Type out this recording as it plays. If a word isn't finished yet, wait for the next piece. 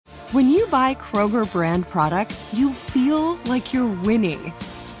When you buy Kroger brand products, you feel like you're winning.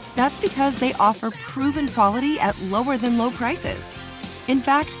 That's because they offer proven quality at lower than low prices. In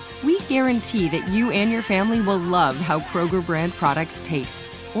fact, we guarantee that you and your family will love how Kroger brand products taste,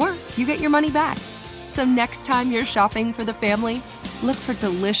 or you get your money back. So next time you're shopping for the family, look for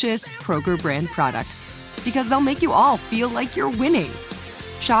delicious Kroger brand products, because they'll make you all feel like you're winning.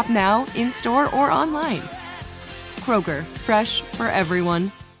 Shop now, in-store, or online. Kroger, fresh for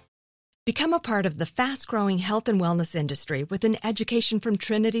everyone. Become a part of the fast-growing health and wellness industry with an education from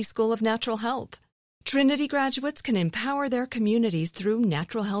Trinity School of Natural Health. Trinity graduates can empower their communities through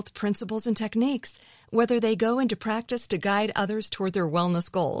natural health principles and techniques, whether they go into practice to guide others toward their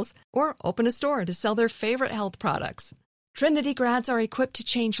wellness goals or open a store to sell their favorite health products. Trinity grads are equipped to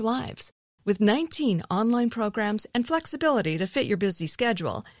change lives. With 19 online programs and flexibility to fit your busy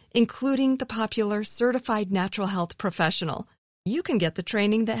schedule, including the popular Certified Natural Health Professional, you can get the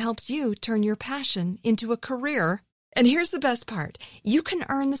training that helps you turn your passion into a career. And here's the best part. You can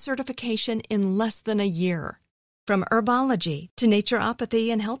earn the certification in less than a year. From herbology to naturopathy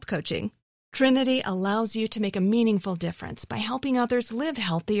and health coaching, Trinity allows you to make a meaningful difference by helping others live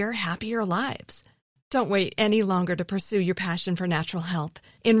healthier, happier lives. Don't wait any longer to pursue your passion for natural health.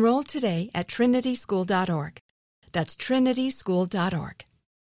 Enroll today at trinityschool.org. That's trinityschool.org.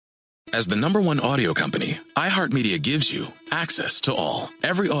 As the #1 audio company, iHeartMedia gives you access to all.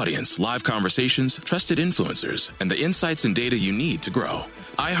 Every audience, live conversations, trusted influencers, and the insights and data you need to grow.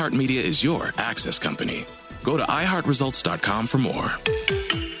 iHeartMedia is your access company. Go to iHeartResults.com for more.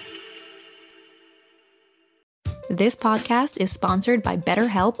 This podcast is sponsored by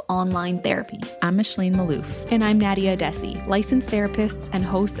BetterHelp Online Therapy. I'm Micheline Malouf. And I'm Nadia Adesi, licensed therapists and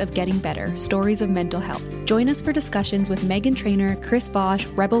host of Getting Better, Stories of Mental Health. Join us for discussions with Megan Trainor, Chris Bosch,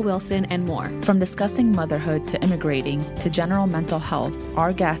 Rebel Wilson, and more. From discussing motherhood to immigrating to general mental health,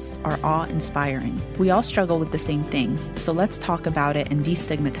 our guests are awe-inspiring. We all struggle with the same things, so let's talk about it and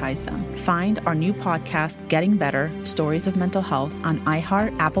destigmatize them. Find our new podcast, Getting Better, Stories of Mental Health, on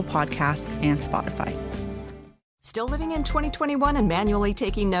iHeart, Apple Podcasts, and Spotify. Still living in 2021 and manually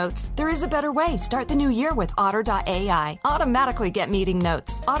taking notes? There is a better way. Start the new year with Otter.ai. Automatically get meeting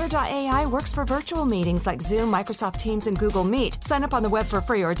notes. Otter.ai works for virtual meetings like Zoom, Microsoft Teams, and Google Meet. Sign up on the web for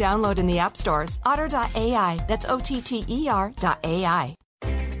free or download in the app stores. Otter.ai. That's OTTER.ai.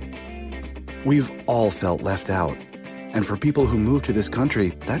 We've all felt left out. And for people who move to this country,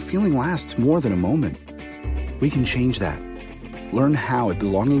 that feeling lasts more than a moment. We can change that. Learn how at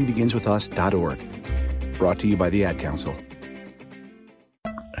belongingbeginswithus.org. Brought to you by the Ad Council.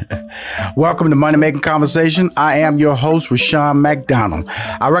 Welcome to Money Making Conversation. I am your host, Rashawn McDonald.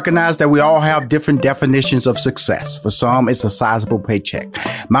 I recognize that we all have different definitions of success. For some, it's a sizable paycheck.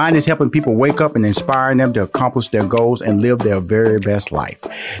 Mine is helping people wake up and inspiring them to accomplish their goals and live their very best life.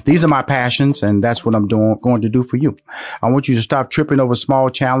 These are my passions, and that's what I'm going to do for you. I want you to stop tripping over small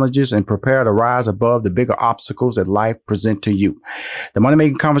challenges and prepare to rise above the bigger obstacles that life presents to you. The Money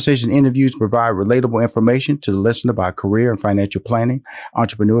Making Conversation interviews provide relatable information to the listener about career and financial planning,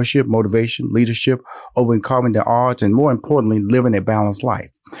 entrepreneurship, motivation, leadership, overcoming the odds, and more importantly, living a balanced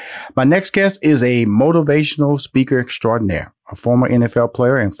life. My next guest is a motivational speaker extraordinaire, a former NFL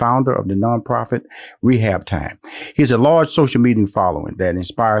player and founder of the nonprofit Rehab Time. He has a large social media following that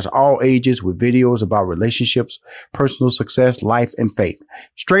inspires all ages with videos about relationships, personal success, life, and faith.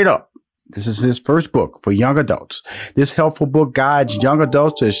 Straight up, this is his first book for young adults. This helpful book guides young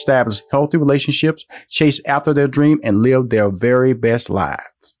adults to establish healthy relationships, chase after their dream, and live their very best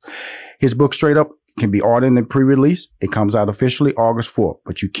lives. His book, Straight Up, can be ordered in pre-release. It comes out officially August 4th,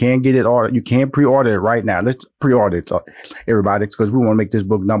 but you can get it ordered. You can pre-order it right now. Let's pre-order it, everybody, because we want to make this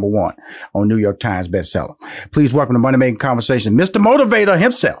book #1 on New York Times bestseller. Please welcome to Money Making Conversation, Mr. Motivator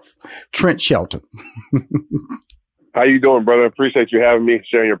himself, Trent Shelton. How you doing, brother? Appreciate you having me,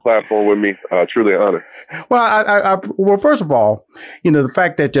 sharing your platform with me. Truly an honor. Well, well, first of all, the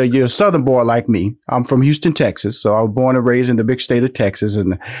fact that you're a Southern boy like me. I'm from Houston, Texas, so I was born and raised in the big state of Texas,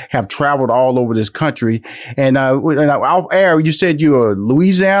 and have traveled all over this country. And off air, you said you were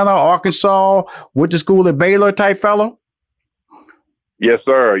Louisiana, Arkansas, went to school at Baylor type fellow. Yes,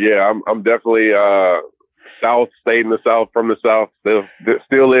 sir. Yeah, I'm definitely South, stayed in the South, from the South,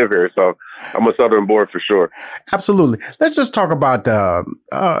 still live here. So I'm a Southern boy for sure. Absolutely. Let's just talk about,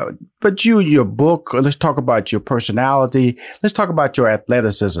 but your book, let's talk about your personality. Let's talk about your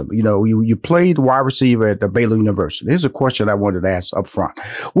athleticism. You played wide receiver at the Baylor University. This is a question I wanted to ask up front.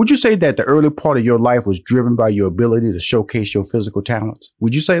 Would you say that the early part of your life was driven by your ability to showcase your physical talents?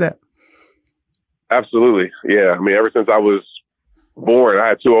 Would you say that? Absolutely. Yeah. I mean, ever since I was born, I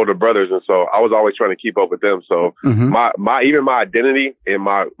had 2 older brothers, and so I was always trying to keep up with them. So my even my identity and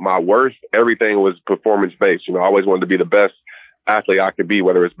my worth, everything was performance based. You know, I always wanted to be the best athlete I could be,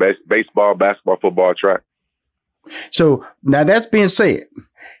 whether it's baseball, basketball, football, track. So now that's being said,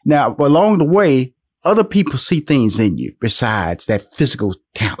 now along the way, other people see things in you besides that physical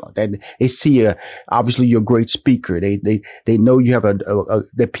talent. That they see, obviously you're a great speaker. They know you have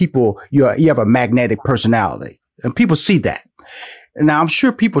you have a magnetic personality, and people see that. Now I'm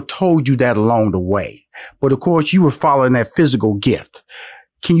sure people told you that along the way, but of course you were following that physical gift.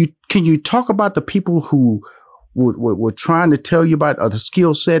 Can you talk about the people who were trying to tell you about the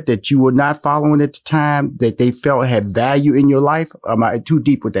skill set that you were not following at the time that they felt had value in your life? Am I too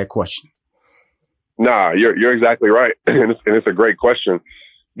deep with that question? Nah, you're exactly right. And it's a great question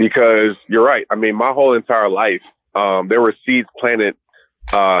because you're right. I mean, my whole entire life, there were seeds planted,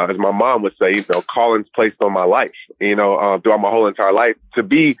 as my mom would say, callings placed on my life, throughout my whole entire life to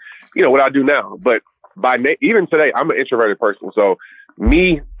be, what I do now. But even today, I'm an introverted person. So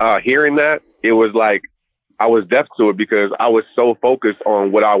me hearing that, it was like I was deaf to it because I was so focused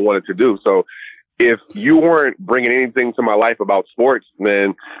on what I wanted to do. So if you weren't bringing anything to my life about sports,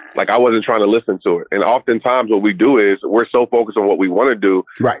 then I wasn't trying to listen to it. And oftentimes what we do is we're so focused on what we want to do,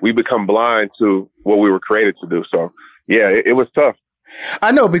 right, we become blind to what we were created to do. So yeah, it was tough.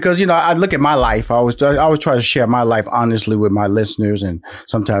 I know because, I look at my life. I always try to share my life honestly with my listeners and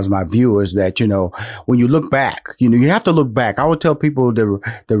sometimes my viewers that, when you look back, you have to look back. I would tell people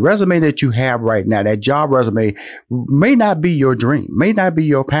the resume that you have right now, that job resume may not be your dream, may not be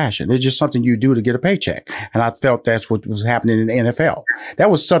your passion. It's just something you do to get a paycheck. And I felt that's what was happening in the NFL.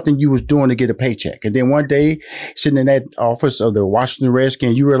 That was something you was doing to get a paycheck. And then one day sitting in that office of the Washington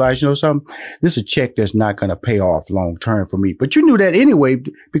Redskins, you realize, something, this is a check that's not going to pay off long term for me. But you knew that anyway,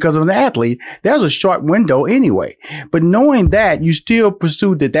 because of an athlete, there's a short window anyway. But knowing that, you still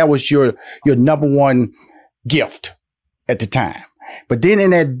pursued that was your number one gift at the time. But then in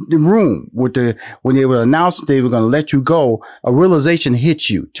that room when they were announcing they were going to let you go, a realization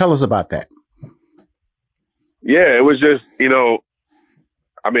hit you. Tell us about that. Yeah, it was just,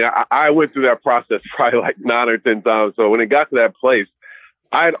 I went through that process probably 9 or 10 times. So when it got to that place,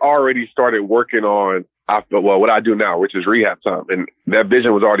 I had already started working on what I do now, which is rehab time. And that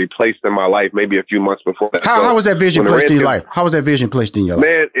vision was already placed in my life maybe a few months before that. How was that vision placed in your life? How was that vision placed in your life?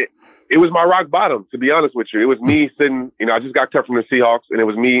 Man, it was my rock bottom, to be honest with you. It was me sitting, I just got cut from the Seahawks, and it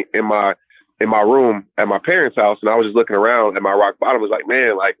was me in my room at my parents' house, and I was just looking around, and my rock bottom was like,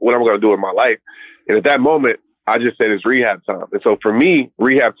 man, what am I going to do with my life? And at that moment, I just said it's rehab time. And so for me,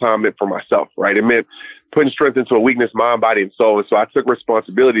 rehab time meant for myself, right? It meant putting strength into a weakness, mind, body, and soul. And so I took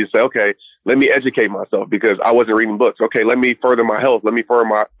responsibility to say, okay, let me educate myself because I wasn't reading books. Okay, let me further my health. Let me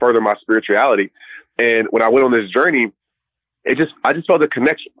further my spirituality. And when I went on this journey, I just felt a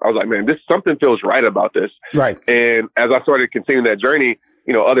connection. I was like, man, something feels right about this. Right. And as I started continuing that journey,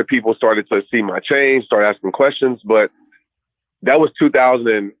 other people started to see my change, started asking questions. But that was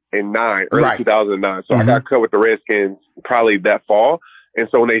 2009, early 2009. So I got cut with the Redskins probably that fall. And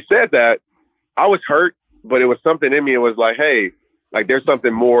so when they said that, I was hurt, but it was something in me. It was like, hey, there's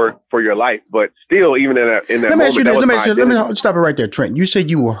something more for your life. But still, even in that moment, let me stop it right there, Trent. You said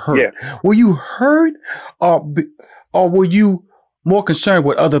you were hurt. Yeah. Were you hurt, or were you more concerned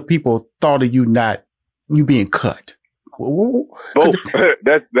with other people thought of you being cut? Both.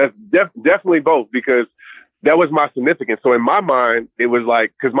 That's definitely both, because that was my significance. So in my mind, it was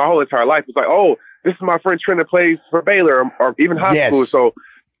because my whole entire life was oh, this is my friend Trent that plays for Baylor or even high school. So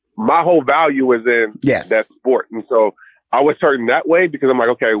my whole value was in that sport. And so I was hurt in that way because I'm like,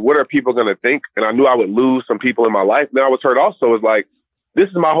 okay, what are people going to think? And I knew I would lose some people in my life. Then I was hurt also was this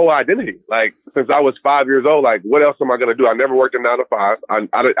is my whole identity. Since I was 5 years old, what else am I going to do? I never worked a 9 to 5.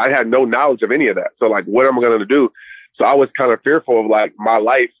 I had no knowledge of any of that. So what am I going to do? So I was kind of fearful of my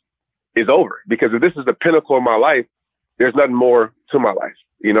life is over, because if this is the pinnacle of my life, there's nothing more to my life,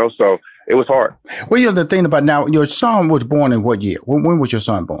 so it was hard. Well, the thing about now, your son was born in what year? When was your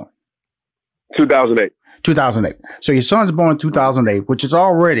son born? 2008. 2008. So your son's born in 2008, which is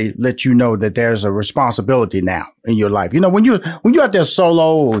already let you know that there's a responsibility now in your life. When you're out there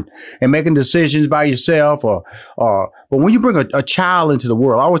solo and making decisions by yourself, but when you bring a child into the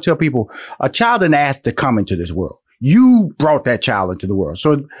world, I always tell people a child didn't ask to come into this world. You brought that child into the world.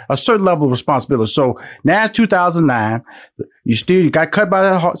 So a certain level of responsibility. So now it's 2009. You got cut by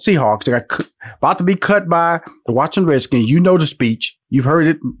the Seahawks. They got about to be cut by the Washington Redskins. You know the speech. You've heard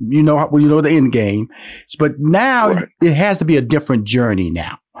it. You know the end game. But now it has to be a different journey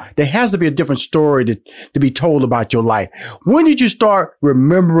now. there has to be a different story to be told about your life. When did you start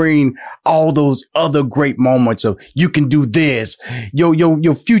remembering all those other great moments of you can do this?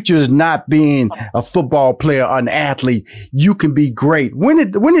 Your future is not being a football player or an athlete. You can be great. When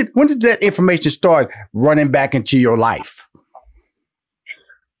did that information start running back into your life?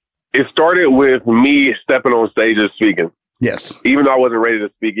 It started with me stepping on stages speaking. Yes. Even though I wasn't ready to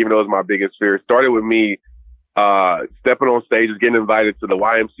speak, even though it was my biggest fear, it started with me stepping on stages, getting invited to the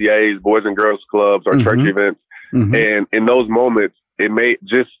YMCA's, Boys and Girls Clubs, or church events. And in those moments, it made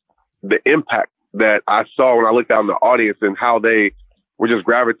just the impact that I saw when I looked out in the audience and how they were just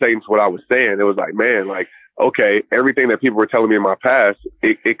gravitating to what I was saying. It was like, man, like, okay, everything that people were telling me in my past,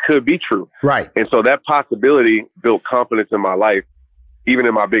 it could be true. Right. And so that possibility built confidence in my life, even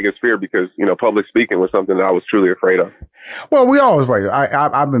in my biggest fear, because, you know, public speaking was something that I was truly afraid of. Well, we always right.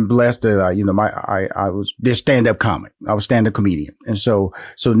 I've been blessed that I was this stand-up comic. I was stand-up comedian, and so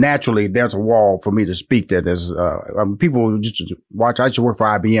naturally there's a wall for me to speak. That as people just watch. I used to work for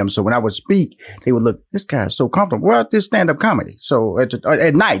IBM, so when I would speak, they would look. This guy is so comfortable. Well, this stand-up comedy. So at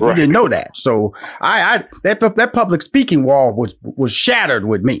night, you didn't know that. So that public speaking wall was shattered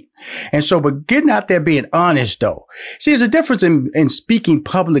with me, and so but getting out there being honest though. See, there's a difference in speaking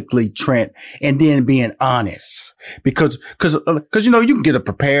publicly, Trent, and then being honest. Because you know, you can get a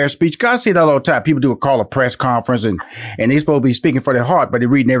prepared speech. I see that all the time. People do call a press conference and they're supposed to be speaking for their heart, but they're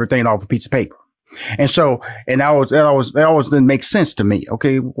reading everything off a piece of paper. And so, and that always didn't make sense to me.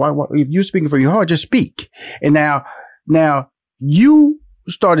 Okay, why if you're speaking from your heart, just speak. And now you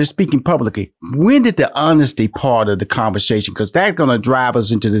started speaking publicly. When did the honesty part of the conversation? Because that's going to drive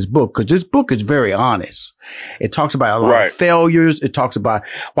us into this book. Because this book is very honest. It talks about a lot of failures. It talks about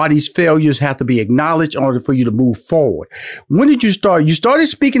why these failures have to be acknowledged in order for you to move forward. When did you start? You started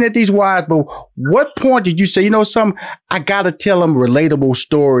speaking at these wires, but what point did you say, you know, I got to tell them relatable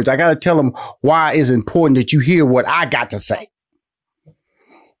stories. I got to tell them why it's important that you hear what I got to say.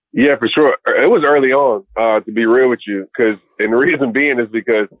 Yeah, for sure. It was early on, to be real with you, and the reason being is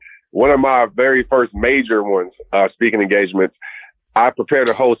because one of my very first major ones, speaking engagements, I prepared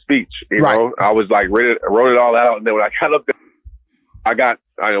a whole speech. You know, I was like, wrote it all out, and then when I got up there,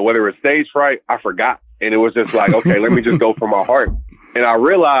 I know whether it was stage fright, I forgot, and it was just like, okay, let me just go from my heart. And I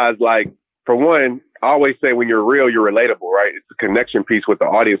realized, like, for one, I always say when you're real, you're relatable, right? It's a connection piece with the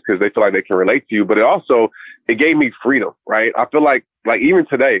audience because they feel like they can relate to you. But it gave me freedom, right? I feel like even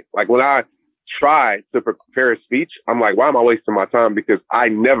today, like when I try to prepare a speech, I'm like, why am I wasting my time? Because I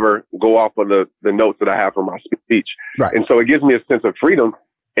never go off of the notes that I have for my speech. Right. And so it gives me a sense of freedom.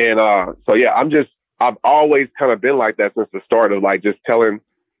 And so, yeah, I've always kind of been like that since the start of like just telling,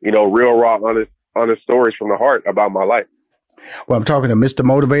 you know, real, raw, honest stories from the heart about my life. Well, I'm talking to Mr.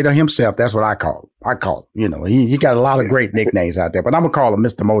 Motivator himself. That's what I call him. You know, he got a lot of great nicknames out there, but I'm going to call him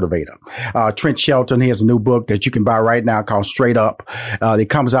Mr. Motivator. Trent Shelton, he has a new book that you can buy right now called Straight Up.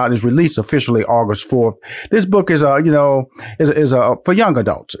 It comes out and is released officially August 4th. This book is for young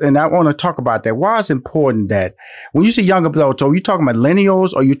adults. And I want to talk about that. Why it's important that when you say young adults, are you talking about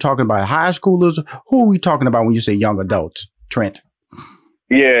millennials? Or are you talking about high schoolers? Who are we talking about when you say young adults, Trent?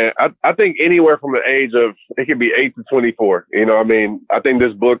 Yeah, I think anywhere from the age of, it could be 8 to 24. You know, I mean, I think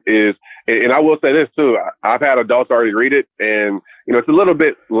this book is, and I will say this too, I've had adults already read it, and, you know, it's a little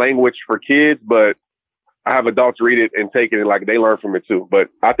bit language for kids, but I have adults read it and take it and like they learn from it too. But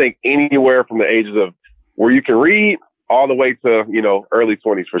I think anywhere from the ages of where you can read all the way to, you know, early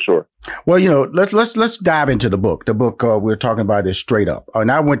 20s for sure. Well, you know, let's dive into the book. The book we're talking about is Straight Up. And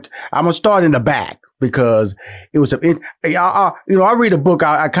I'm going to start in the back because it was, I read a book.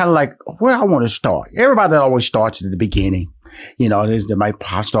 I kind of like where I want to start. Everybody always starts at the beginning. You know, they might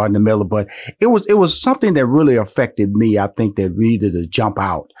start in the middle, but it was something that really affected me. I think that really to jump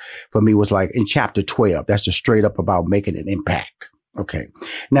out for me was like in chapter 12. That's just straight up about making an impact. Okay.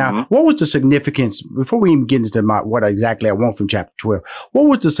 Now, what was the significance, before we even get into what exactly I want from chapter 12, what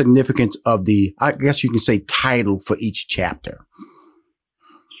was the significance of the, I guess you can say, title for each chapter?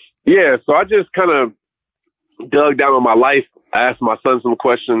 Yeah, so I just kind of dug down on my life, asked my son some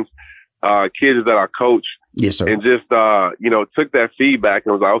questions, kids that I coach. Yes, sir. And just, took that feedback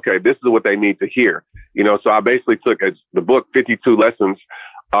and was like, okay, this is what they need to hear. You know, so I basically took the book, 52 lessons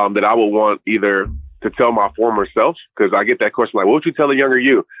that I would want either to tell my former self, because I get that question like, what would you tell a younger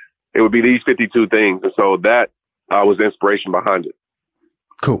you? It would be these 52 things. And so that was the inspiration behind it.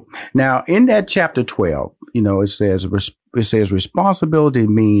 Cool. Now, in that chapter 12, you know, it says responsibility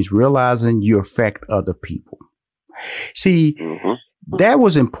means realizing you affect other people. See, that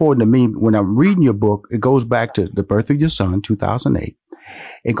was important to me when I'm reading your book. It goes back to the birth of your son, 2008.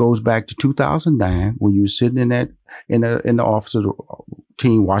 It goes back to 2009 when you were sitting in the office of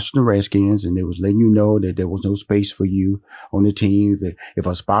team, Washington Redskins, and they was letting you know that there was no space for you on the team. That if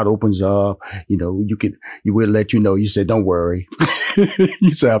a spot opens up, you will let you know. You said, don't worry.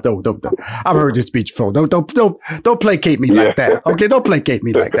 You said, don't. I've heard this speech before. Don't placate me like that. Okay. Don't placate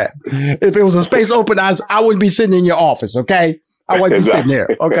me like that. If it was a space open, I wouldn't be sitting in your office. Okay. I wouldn't be sitting there.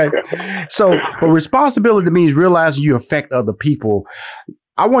 Okay. So, but responsibility means realizing you affect other people.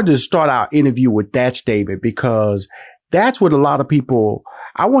 I wanted to start our interview with that statement because that's what a lot of people,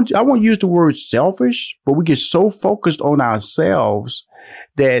 I won't use the word selfish, but we get so focused on ourselves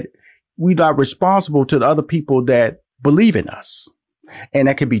that we're not responsible to the other people that believe in us. And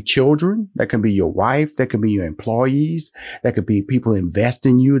that could be children, that can be your wife, that can be your employees, that could be people invest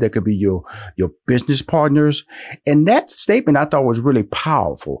in you, that could be your business partners. And that statement I thought was really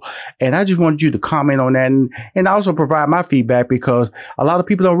powerful. And I just wanted you to comment on that and also provide my feedback because a lot of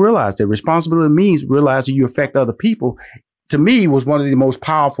people don't realize that responsibility means realizing you affect other people. To me, was one of the most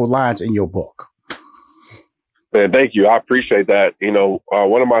powerful lines in your book. Man, thank you. I appreciate that.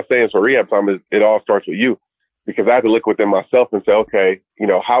 One of my sayings for rehab time is it all starts with you. Because I have to look within myself and say, okay,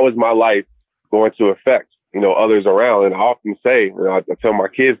 how is my life going to affect, others around? And I often say, I tell my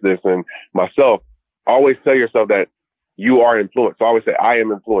kids this and myself, always tell yourself that you are influenced. I always say I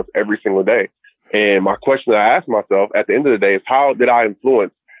am influenced every single day. And my question that I ask myself at the end of the day is, how did I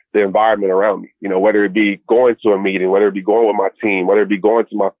influence the environment around me? Whether it be going to a meeting, whether it be going with my team, whether it be going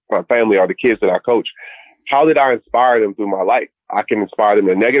to my family or the kids that I coach. How did I inspire them through my life? I can inspire them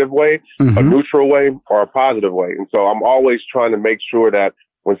in a negative way, a neutral way, or a positive way. And so I'm always trying to make sure that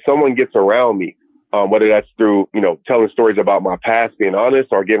when someone gets around me, whether that's through, telling stories about my past, being honest,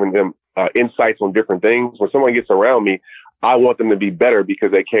 or giving them insights on different things, when someone gets around me, I want them to be better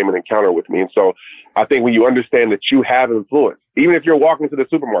because they came and encountered with me. And so I think when you understand that you have influence, even if you're walking to the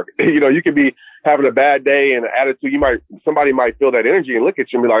supermarket, you could be having a bad day and an attitude. Somebody might feel that energy and look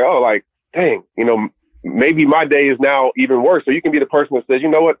at you and be like, oh, like, dang, maybe my day is now even worse. So you can be the person that says, you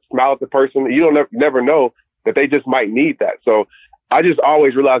know what, smile at the person. You don't never know that they just might need that. So I just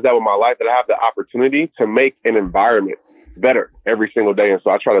always realize that with my life, that I have the opportunity to make an environment better every single day. And so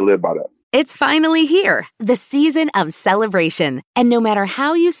I try to live by that. It's finally here, the season of celebration. And no matter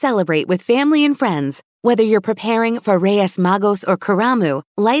how you celebrate with family and friends, whether you're preparing for Reyes Magos or Karamu,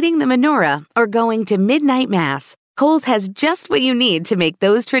 lighting the menorah, or going to midnight mass, Kohl's has just what you need to make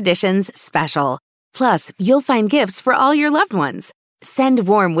those traditions special. Plus, you'll find gifts for all your loved ones. Send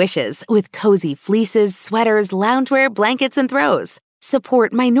warm wishes with cozy fleeces, sweaters, loungewear, blankets, and throws.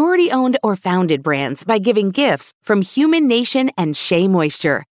 Support minority-owned or founded brands by giving gifts from Human Nation and Shea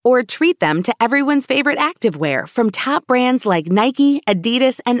Moisture. Or treat them to everyone's favorite activewear from top brands like Nike,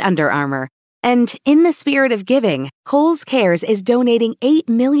 Adidas, and Under Armour. And in the spirit of giving, Kohl's Cares is donating $8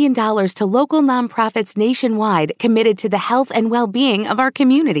 million to local nonprofits nationwide committed to the health and well-being of our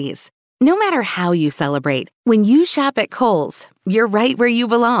communities. No matter how you celebrate, when you shop at Kohl's, you're right where you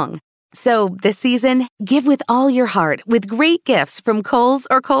belong. So this season, give with all your heart with great gifts from Kohl's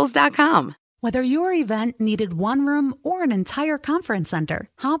or Kohls.com. Whether your event needed one room or an entire conference center,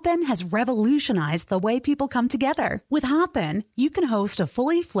 Hopin has revolutionized the way people come together. With Hopin, you can host a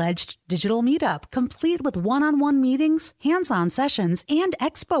fully fledged digital meetup, complete with one-on-one meetings, hands-on sessions, and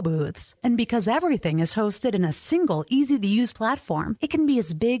expo booths. And because everything is hosted in a single, easy-to-use platform, it can be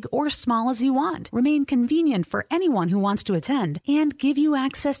as big or small as you want, remain convenient for anyone who wants to attend, and give you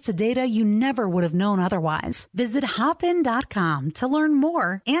access to data you never would have known otherwise. Visit hopin.com to learn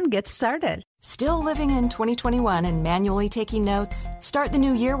more and get started. Still living in 2021 and manually taking notes? Start the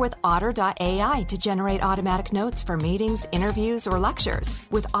new year with Otter.ai to generate automatic notes for meetings, interviews, or lectures.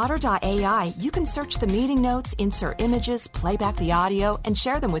 With Otter.ai, you can search the meeting notes, insert images, play back the audio, and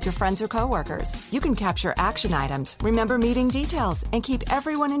share them with your friends or coworkers. You can capture action items, remember meeting details, and keep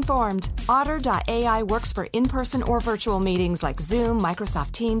everyone informed. Otter.ai works for in-person or virtual meetings like Zoom,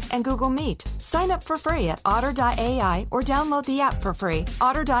 Microsoft Teams, and Google Meet. Sign up for free at Otter.ai or download the app for free.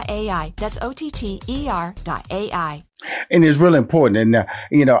 Otter.ai, that's OTTER.ai. And it's really important. And,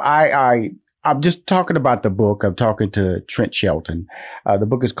 I'm just talking about the book. I'm talking to Trent Shelton. The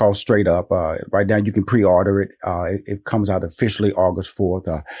book is called Straight Up. Right now you can pre-order it. It comes out officially August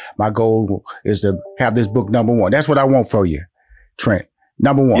 4th. My goal is to have this book number one. That's what I want for you, Trent.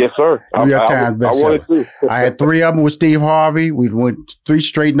 Number one. Yes, sir. New York Times bestseller. I had 3 of them with Steve Harvey. We went 3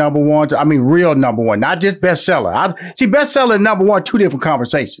 straight number ones. I mean, real number one, not just bestseller. See, bestseller and number one, 2 different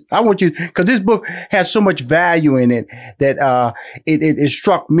conversations. I want you, because this book has so much value in it that it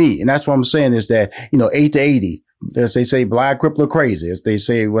struck me. And that's what I'm saying is that, 8 to 80. as they say, blind, crippled, or crazy, as they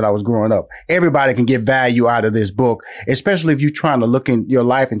say when I was growing up. Everybody can get value out of this book, especially if you're trying to look in your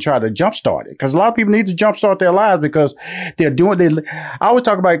life and try to jumpstart it. Because a lot of people need to jumpstart their lives because I always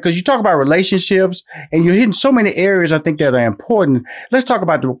talk about it because you talk about relationships and you're hitting so many areas I think that are important. Let's talk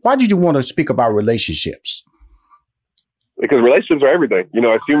about why did you want to speak about relationships? Because relationships are everything.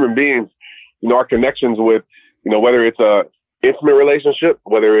 As human beings, our connections with, whether it's a intimate relationship,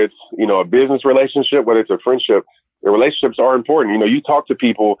 whether it's, a business relationship, whether it's a friendship, the relationships are important. You talk to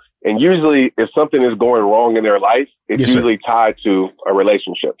people and usually if something is going wrong in their life, it's usually tied to a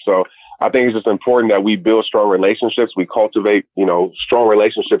relationship. So I think it's just important that we build strong relationships. We cultivate, strong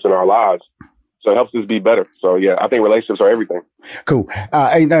relationships in our lives. So it helps us be better. So yeah, I think relationships are everything. Cool.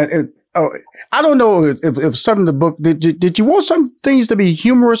 I don't know if some of the book, did you want some things to be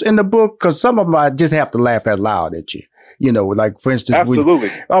humorous in the book? Because some of them I just have to laugh out loud at you. Like for instance,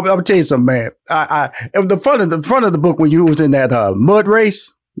 absolutely. I'm gonna tell you something, man. The front of the book when you was in that mud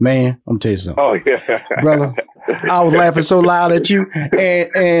race, man. I'm gonna tell you something. Oh yeah, brother. I was laughing so loud at you,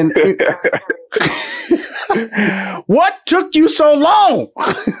 and what took you so long?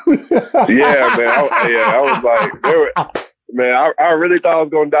 Yeah, man. I was like, man, I really thought I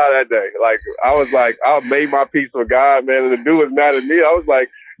was gonna die that day. Like I was like, I made my peace with God, man, and the dude was mad at me. I was like,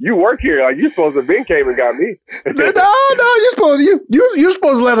 you work here. Like, you're supposed to have been came and got me. No, you're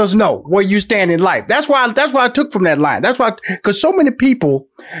supposed to let us know where you stand in life. That's why I took from that line. That's why, because so many people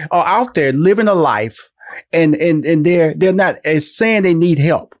are out there living a life and they're not saying they need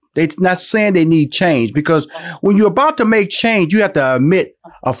help. They're not saying they need change, because when you're about to make change, you have to admit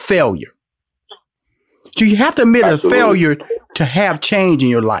a failure. So you have to admit Absolutely. A failure to have change in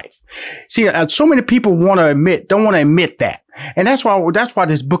your life. See, so many people don't want to admit that. And that's why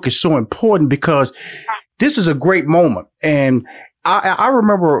this book is so important, because this is a great moment. And I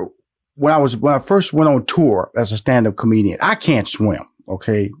remember when I first went on tour as a stand-up comedian. I can't swim.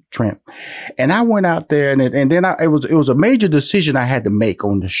 Okay, Trent. And I went out there and then it was a major decision I had to make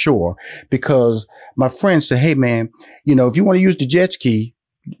on the shore, because my friend said, hey man, if you want to use the jet ski,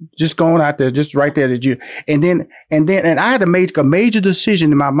 just going out there, just right there that you, and I had to make a major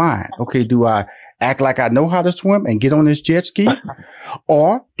decision in my mind. Okay, do I act like I know how to swim and get on this jet ski,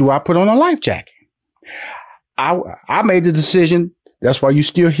 or do I put on a life jacket? I made the decision. That's why you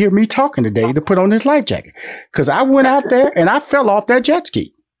still hear me talking today, to put on this life jacket, because I went out there and I fell off that jet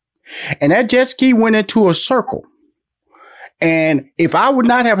ski, and that jet ski went into a circle. And if I would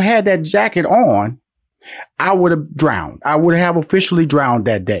not have had that jacket on, I would have drowned. I would have officially drowned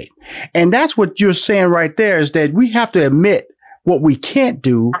that day. And that's what you're saying right there, is that we have to admit what we can't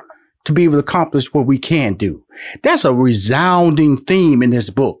do to be able to accomplish what we can do. That's a resounding theme in this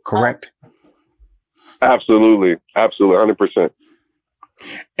book, correct? Absolutely. Absolutely. 100%.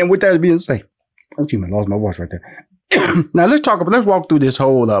 And with that being said, I lost my voice right there. Now let's walk through this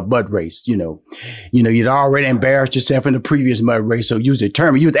whole mud race. You'd already embarrassed yourself in the previous mud race, so you was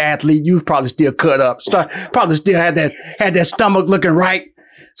determined. You was an athlete. You was probably still cut up. Probably still had that stomach looking right.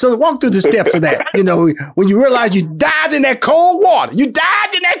 So walk through the steps of that. When you realize you dived in that cold water,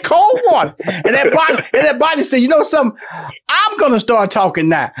 and that body said, something, I'm gonna start talking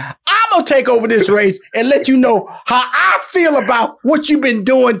now. I'm gonna take over this race and let you know how I feel about what you've been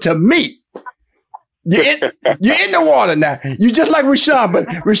doing to me. You're in the water now. You just like Rashawn, but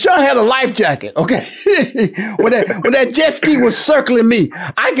Rashawn had a life jacket. Okay, when that jet ski was circling me,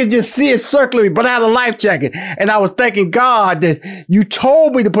 I could just see it circling me, but I had a life jacket, and I was thanking God that you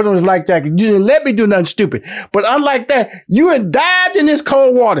told me to put on this life jacket. You didn't let me do nothing stupid. But unlike that, you had dived in this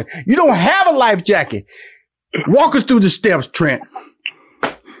cold water. You don't have a life jacket. Walk us through the steps, Trent.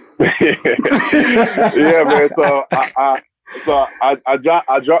 Yeah, man. So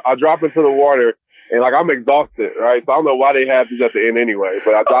I drop into the water. And I'm exhausted, right? So I don't know why they have these at the end anyway,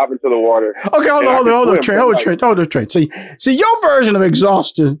 but I drop into the water. Okay, hold on, Trent. See, your version of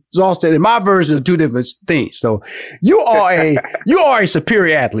exhausted and my version are two different things. So you are a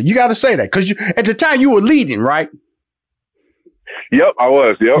superior athlete. You got to say that, because at the time you were leading, right? Yep, I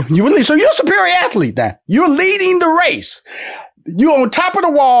was. Yep. You were leading. So you're a superior athlete now. You're leading the race. You're on top of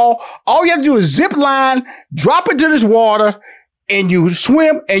the wall. All you have to do is zip line, drop into this water, and you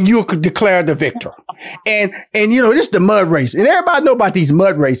swim, and you declare the victor. And this is the mud race. And everybody know about these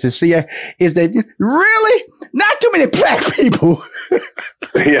mud races. See, is that really not too many black people?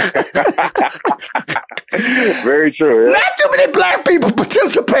 Yeah. Very true. Yeah. Not too many black people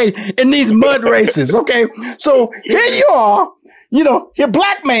participate in these mud races. Okay. So here you are, you're a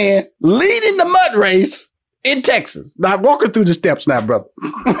black man leading the mud race, In Texas. Now, walk us through the steps now, brother.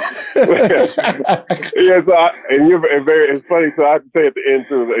 Yeah, so it's funny. So I have to say at the end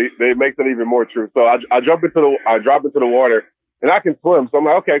too, it makes it even more true. So I drop into the water, and I can swim. So I'm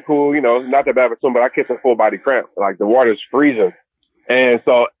like, okay, cool. Not that bad of a swim, but I catch a full body cramp. Like the water's freezing, and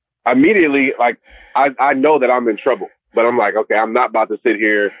so immediately, like I know that I'm in trouble. But I'm like, okay, I'm not about to sit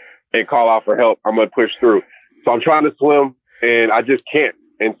here and call out for help. I'm gonna push through. So I'm trying to swim, and I just can't.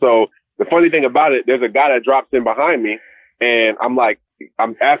 And so the funny thing about it, there's a guy that drops in behind me, and I'm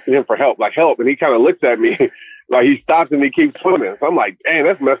asking him for help, like help. And he kind of looks at me like he stops and he keeps swimming. So I'm like, dang,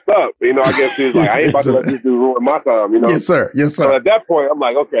 that's messed up. I guess he's like, I ain't about to let this dude ruin my time, Yes, sir. Yes, sir. So at that point, I'm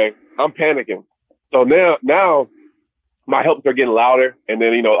like, okay, I'm panicking. So now my helps are getting louder. And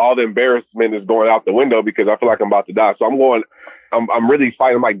then, all the embarrassment is going out the window because I feel like I'm about to die. So I'm really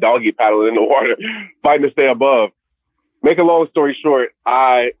fighting, like doggy paddling in the water, fighting to stay above. Make a long story short,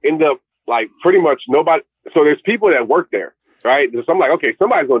 I end up like pretty much nobody. So there's people that work there, right? So I'm like, okay,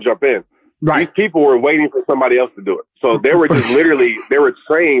 somebody's going to jump in. Right. These people were waiting for somebody else to do it. So they were just literally, they were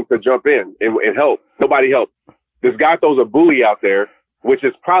trained to jump in and help. Nobody helped. This guy throws a buoy out there, which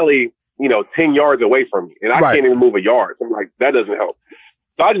is probably, 10 yards away from me. And I can't even move a yard. So I'm like, that doesn't help.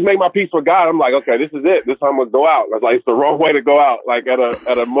 So I just make my peace with God. I'm like, okay, this is it. This time I'm going to go out. I was like, it's the wrong way to go out. Like at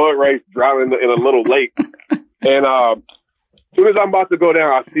a mud race, drowning in a little lake. And as soon as I'm about to go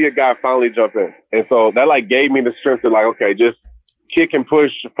down, I see a guy finally jump in. And so that like gave me the strength to like, okay, just kick and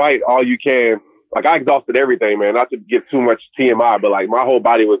push, fight all you can. Like I exhausted everything, man. Not to get too much TMI, but like my whole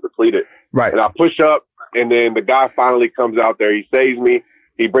body was depleted. Right. And I push up, and then the guy finally comes out there. He saves me.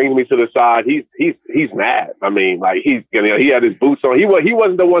 He brings me to the side. He's mad. I mean, like he had his boots on. He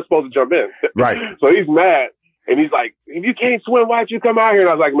wasn't the one supposed to jump in. Right. So he's mad. And he's like, if you can't swim, why'd you come out here? And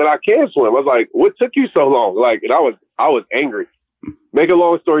I was like, man, I can swim. I was like, what took you so long? Like, and I was angry. Make a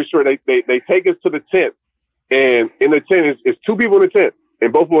long story short, they take us to the tent, and in the tent is two people in the tent,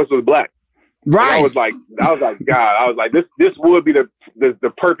 and both of us was black. Right. And I was like, God, this would be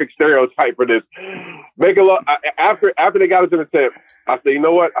the perfect stereotype for this. After they got us in the tent, I said, you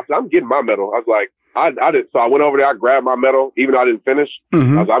know what? I said, I'm getting my medal. I was like, I did. So I went over there, I grabbed my medal, even though I didn't finish.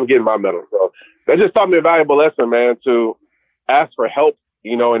 Mm-hmm. I was like, I'm getting my medal. So that just taught me a valuable lesson, man, to ask for help,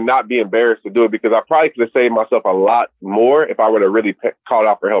 and not be embarrassed to do it, because I probably could have saved myself a lot more if I would have really called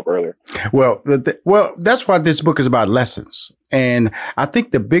out for help earlier. Well, that's why this book is about lessons. And I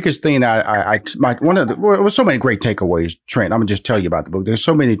think the biggest thing was so many great takeaways, Trent. I'm gonna just tell you about the book. There's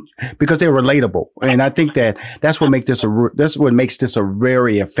so many because they're relatable, and I think that's what makes this a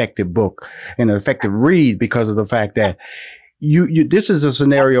very effective book and an effective read, because of the fact that this is a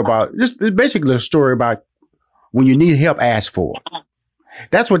scenario about this is basically a story about when you need help, ask for it.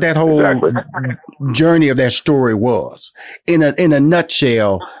 That's what that whole journey of that story was. In a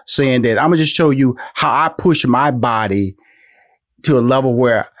nutshell, saying that I'm gonna just show you how I push my body to a level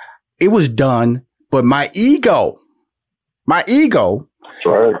where it was done, but my ego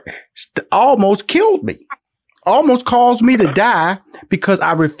almost killed me, almost caused me to die because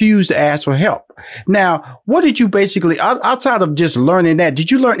I refused to ask for help. Now, what did you basically, outside of just learning that, did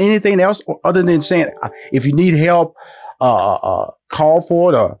you learn anything else other than saying, if you need help, call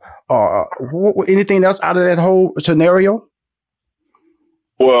for it, or anything else out of that whole scenario?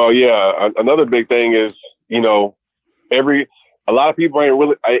 Well, yeah. Another big thing is, a lot of people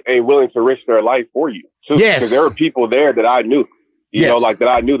ain't willing to risk their life for you. Too, yes. Because there were people there that I knew, that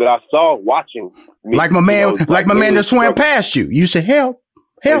I knew, that I saw watching me. Like my man, that swam past you. You said, help.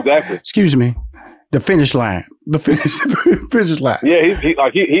 Exactly. Excuse me. The finish line. Finish line. Yeah, he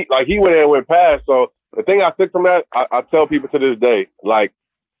went in and went past. So the thing I took from that, I tell people to this day, like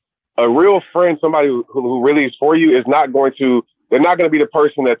a real friend, somebody who really is for you, they're not going to be the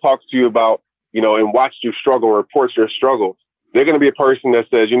person that talks to you about, and watch you struggle or reports your struggles. They're going to be a person that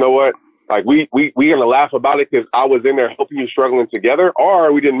says, you know what, like we going to laugh about it because I was in there helping you struggling together,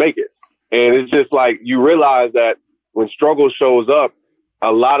 or we didn't make it. And it's just like, you realize that when struggle shows up,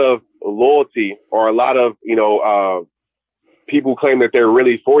 a lot of loyalty or a lot of, people claim that they're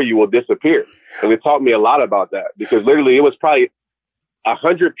really for you will disappear. And it taught me a lot about that, because literally it was probably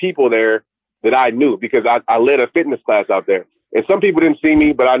 100 people there that I knew, because I led a fitness class out there. And some people didn't see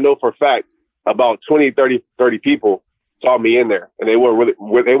me, but I know for a fact about 20, 30 people saw me in there, and they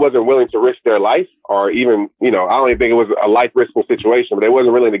wasn't willing to risk their life, or even, I don't even think it was a life risking situation, but they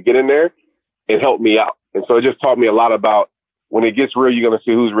wasn't willing to get in there and help me out. And so it just taught me a lot about, when it gets real, you're going to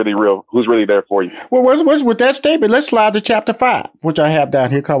see who's really real, who's really there for you. Well, with that statement, let's slide to chapter 5, which I have down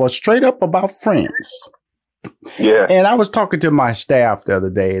here, called Straight Up About Friends. Yeah. And I was talking to my staff the other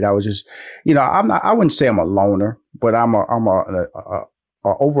day, and I was just, I wouldn't say I'm a loner, but I'm a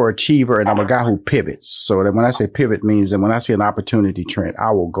overachiever, and I'm a guy who pivots. So that when I say pivot means that when I see an opportunity, Trent,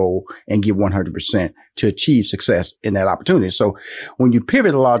 I will go and give 100% to achieve success in that opportunity. So when you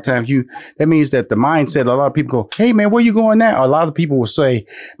pivot, a lot of times that means that the mindset, a lot of people go, hey man, where you going now? A lot of people will say,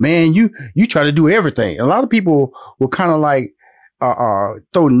 man, you try to do everything. A lot of people will kind of like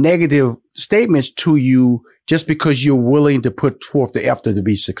throw negative statements to you just because you're willing to put forth the effort to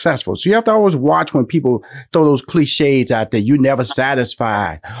be successful. So you have to always watch when people throw those cliches out there. You're never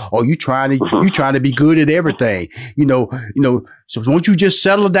satisfied, or you trying to be good at everything. So won't you just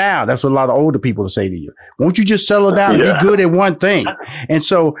settle down? That's what a lot of older people will say to you. Won't you just settle down and be good at one thing? And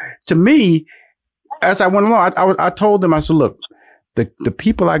so to me, as I went along, I told them, I said, look, the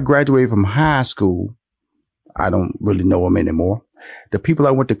people I graduated from high school, I don't really know them anymore. The people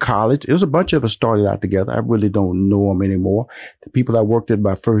I went to college, there's a bunch of us started out together. I really don't know them anymore. The people I worked at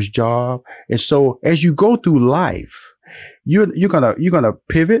my first job. And so as you go through life, you're gonna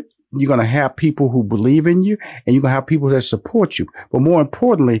pivot. You're gonna have people who believe in you, and you're gonna have people that support you. But more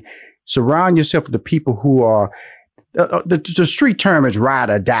importantly, surround yourself with the people who are the street term is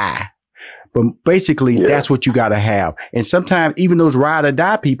ride or die. But basically, that's what you got to have. And sometimes even those ride or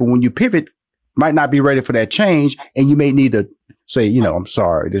die people, when you pivot, might not be ready for that change, and you may need to say, I'm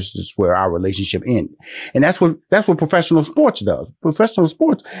sorry, this is where our relationship ended. And that's what professional sports does. Professional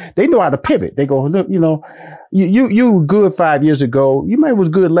sports, they know how to pivot. They go, look, you were good 5 years ago. You may was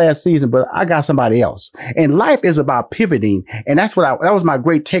good last season, but I got somebody else. And life is about pivoting. And that's that was my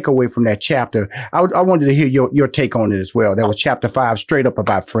great takeaway from that chapter. I wanted to hear your take on it as well. That was chapter 5, straight up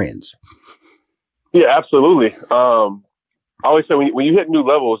about friends. Yeah, absolutely. I always say when you hit new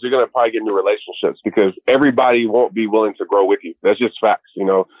levels, you're going to probably get new relationships because everybody won't be willing to grow with you. That's just facts.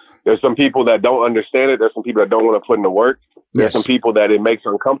 There's some people that don't understand it. There's some people that don't want to put in the work. There's some people that it makes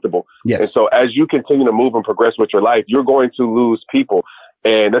uncomfortable. Yes. And so as you continue to move and progress with your life, you're going to lose people.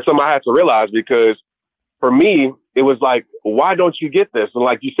 And that's something I had to realize because for me, it was like, why don't you get this? And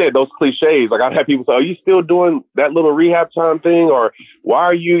like you said, those cliches, like I'd have people say, are you still doing that little rehab time thing? Or why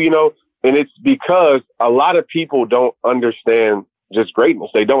are you, And it's because a lot of people don't understand just greatness.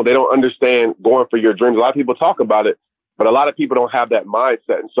 They don't understand going for your dreams. A lot of people talk about it, but a lot of people don't have that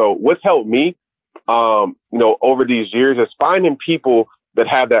mindset. And so what's helped me, over these years is finding people that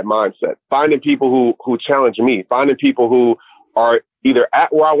have that mindset, finding people who challenge me, finding people who are either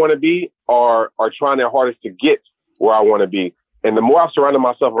at where I want to be or are trying their hardest to get where I want to be. And the more I've surrounded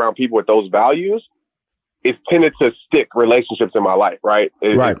myself around people with those values, it's tended to stick relationships in my life, right?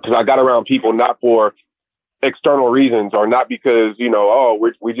 Because I got around people not for external reasons or not because,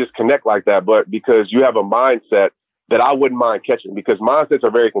 we just connect like that, but because you have a mindset that I wouldn't mind catching because mindsets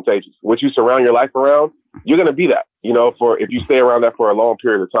are very contagious. What you surround your life around, you're going to be that, if you stay around that for a long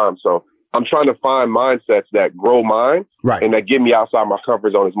period of time. So I'm trying to find mindsets that grow mine and that get me outside my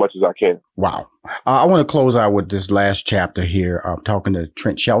comfort zone as much as I can. Wow. I want to close out with this last chapter here. I'm talking to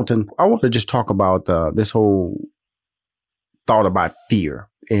Trent Shelton. I want to just talk about this whole thought about fear.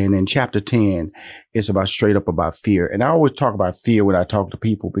 And in chapter 10, it's about straight up about fear. And I always talk about fear when I talk to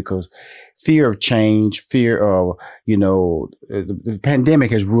people because fear of change, fear of, the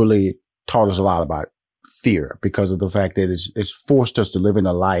pandemic has really taught us a lot about fear because of the fact that it's forced us to live in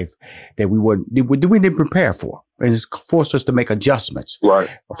a life that we didn't prepare for. And it's forced us to make adjustments,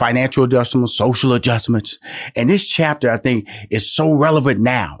 financial adjustments, social adjustments. And this chapter, I think, is so relevant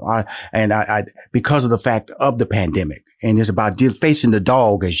now. Because of the fact of the pandemic. And it's about facing the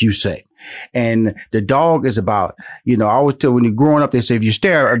dog, as you say. And the dog is about, I always tell when you're growing up, they say, if you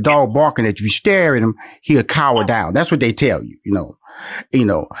stare at a dog barking at you, if you stare at him, he'll cower down. That's what they tell you,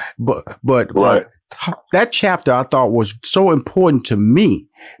 but that chapter I thought was so important to me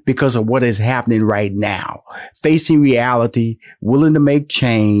because of what is happening right now. Facing reality, willing to make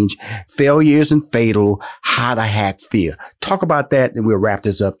change, failure isn't fatal, how to hack fear. Talk about that and we'll wrap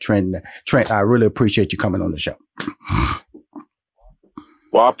this up, Trent. Trent, I really appreciate you coming on the show.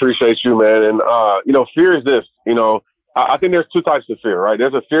 Well, I appreciate you, man. And, fear is this, I think there's two types of fear, right?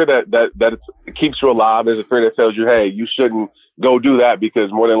 There's a fear that keeps you alive. There's a fear that tells you, hey, you shouldn't go do that because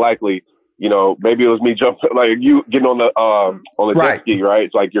more than likely, maybe it was me jumping, like you getting on the jet ski, right?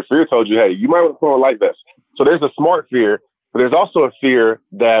 It's like your fear told you, hey, you might want to put on like this. So there's a smart fear, but there's also a fear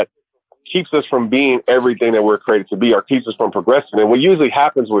that keeps us from being everything that we're created to be or keeps us from progressing. And what usually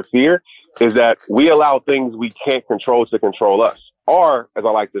happens with fear is that we allow things we can't control to control us. Or, as I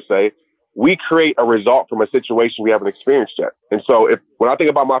like to say, we create a result from a situation we haven't experienced yet. And so when I think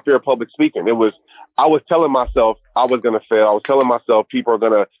about my fear of public speaking, I was telling myself I was going to fail. I was telling myself people are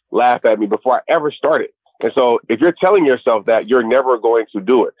going to laugh at me before I ever started. And so if you're telling yourself that, you're never going to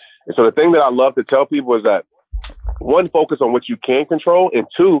do it. And so the thing that I love to tell people is that one, focus on what you can control, and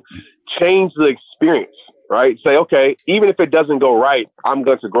two, change the experience, right? Say, okay, even if it doesn't go right, I'm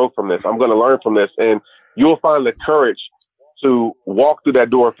going to grow from this. I'm going to learn from this. And you'll find the courage to walk through that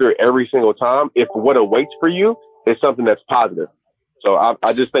door of fear every single time if what awaits for you is something that's positive. So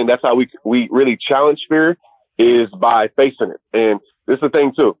I just think that's how we really challenge fear, is by facing it. And this is the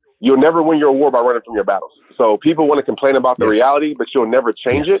thing too. You'll never win your war by running from your battles. So people want to complain about the reality, but you'll never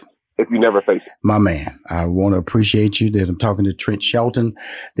change it if you never face it. My man, I want to appreciate you. I'm talking to Trent Shelton,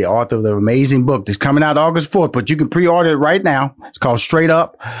 the author of the amazing book that's coming out August 4th, but you can pre-order it right now. It's called Straight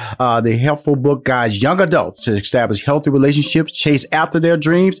Up, the helpful book guides young adults to establish healthy relationships, chase after their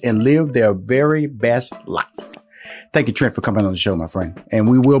dreams, and live their very best life. Thank you, Trent, for coming on the show, my friend. And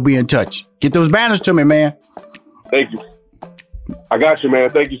we will be in touch. Get those banners to me, man. Thank you. I got you,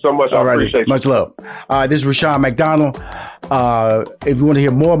 man. Thank you so much. I appreciate you. Much love. This is Rushion McDonald. If you want to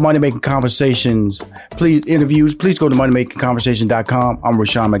hear more Money Making Conversations, please go to moneymakingconversation.com. I'm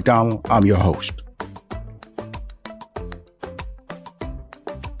Rushion McDonald. I'm your host.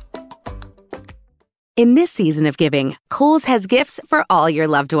 In this season of giving, Kohl's has gifts for all your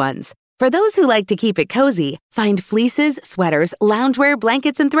loved ones. For those who like to keep it cozy, find fleeces, sweaters, loungewear,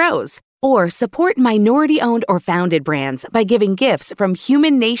 blankets, and throws. Or support minority-owned or founded brands by giving gifts from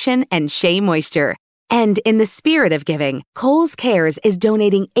Human Nation and Shea Moisture. And in the spirit of giving, Kohl's Cares is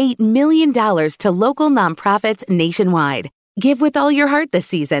donating $8 million to local nonprofits nationwide. Give with all your heart this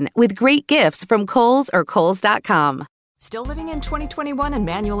season with great gifts from Kohl's or Kohls.com. Still living in 2021 and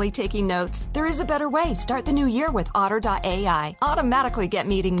manually taking notes? There is a better way. Start the new year with Otter.ai. Automatically get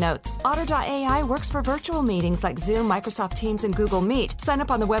meeting notes. Otter.ai works for virtual meetings like Zoom, Microsoft Teams, and Google Meet. Sign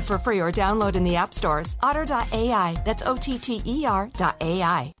up on the web for free or download in the app stores. Otter.ai. That's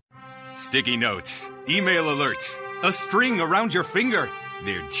OTTER.ai. Sticky notes, email alerts, a string around your finger.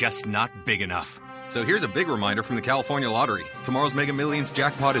 They're just not big enough. So here's a big reminder from the California Lottery. Tomorrow's Mega Millions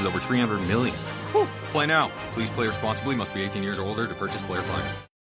jackpot is over $300 million. Whew. Play now. Please play responsibly. Must be 18 years or older to purchase player prime.